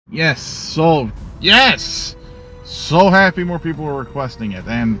Yes! So happy more people are requesting it.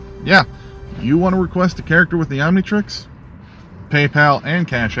 And yeah, you want to request a character with the Omnitrix? PayPal and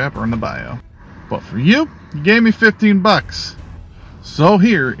Cashapp are in the bio. But for you, you gave me 15 bucks. So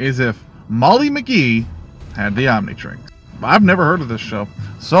here is if Molly McGee had the Omnitrix. I've never heard of this show,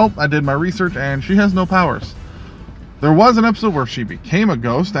 so I did my research and she has no powers. There was an episode where she became a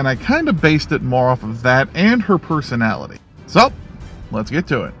ghost, and I kind of based it more off of that and her personality. So, let's get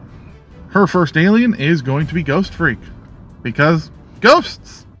to it. Her first alien is going to be Ghost Freak, because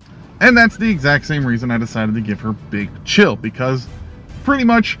ghosts! And that's the exact same reason I decided to give her Big Chill, because pretty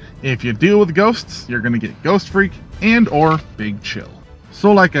much, if you deal with ghosts, you're going to get Ghost Freak and or Big Chill.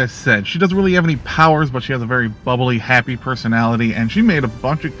 So like I said, she doesn't really have any powers, but she has a very bubbly, happy personality, and she made a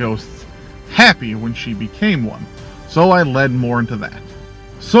bunch of ghosts happy when she became one. So I led more into that.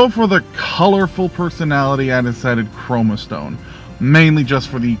 So for the colorful personality, I decided Chroma Stone, mainly just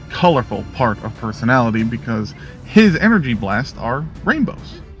for the colorful part of personality, because his energy blasts are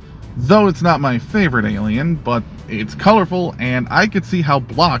rainbows. Though it's not my favorite alien, but it's colorful, and I could see how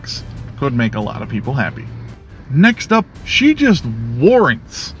blocks could make a lot of people happy. Next up, she just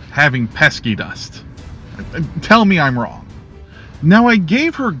warrants having pesky dust. Tell me I'm wrong. Now I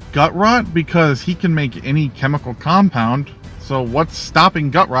gave her gut rot because he can make any chemical compound, so what's stopping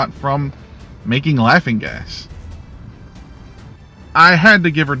gut rot from making laughing gas? I had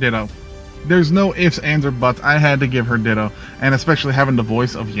to give her ditto. There's no ifs, ands, or buts. I had to give her ditto, and especially having the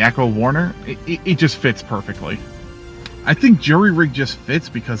voice of Yakko Warner, it just fits perfectly. I think Jury Rig just fits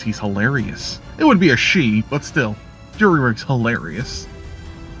because he's hilarious. It would be a she, but still, Jury Rig's hilarious.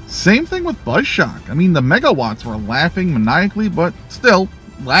 Same thing with Buzzshock. I mean, the megawatts were laughing maniacally, but still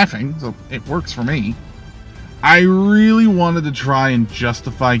laughing, so it works for me. I really wanted to try and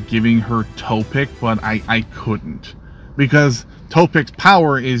justify giving her Topic, but I couldn't. Because Topic's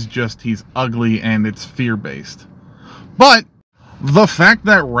power is just he's ugly and it's fear-based. But the fact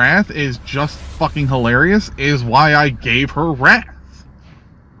that Wrath is just fucking hilarious is why I gave her Wrath.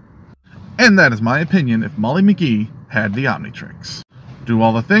 And that is my opinion if Molly McGee had the Omnitrix. Do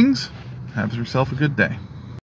all the things, have yourself a good day.